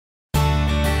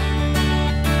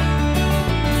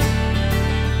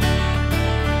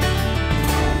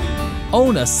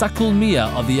Owner Sakul Mia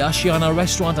of the Ashiana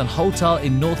restaurant and hotel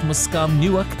in North Muscam,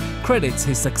 Newark, credits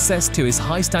his success to his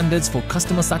high standards for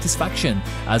customer satisfaction,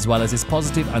 as well as his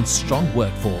positive and strong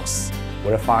workforce.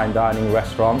 We're a fine dining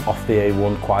restaurant off the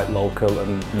A1, quite local,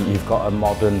 and you've got a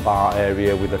modern bar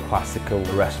area with a classical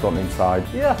restaurant inside.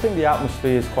 Yeah, I think the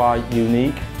atmosphere is quite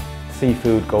unique.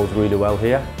 Seafood goes really well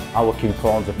here. Our king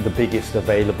prawns are the biggest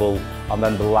available, and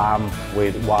then the lamb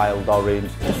with wild orange.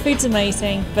 The food's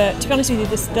amazing, but to be honest with you,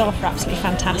 the staff are absolutely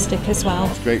fantastic as well.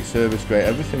 It's great service, great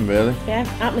everything really. Yeah,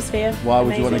 atmosphere. Why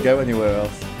would you want to go anywhere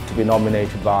else? To be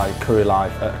nominated by Curry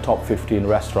Life at a top 15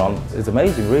 restaurant is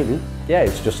amazing, really. Yeah,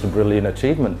 it's just a brilliant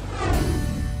achievement.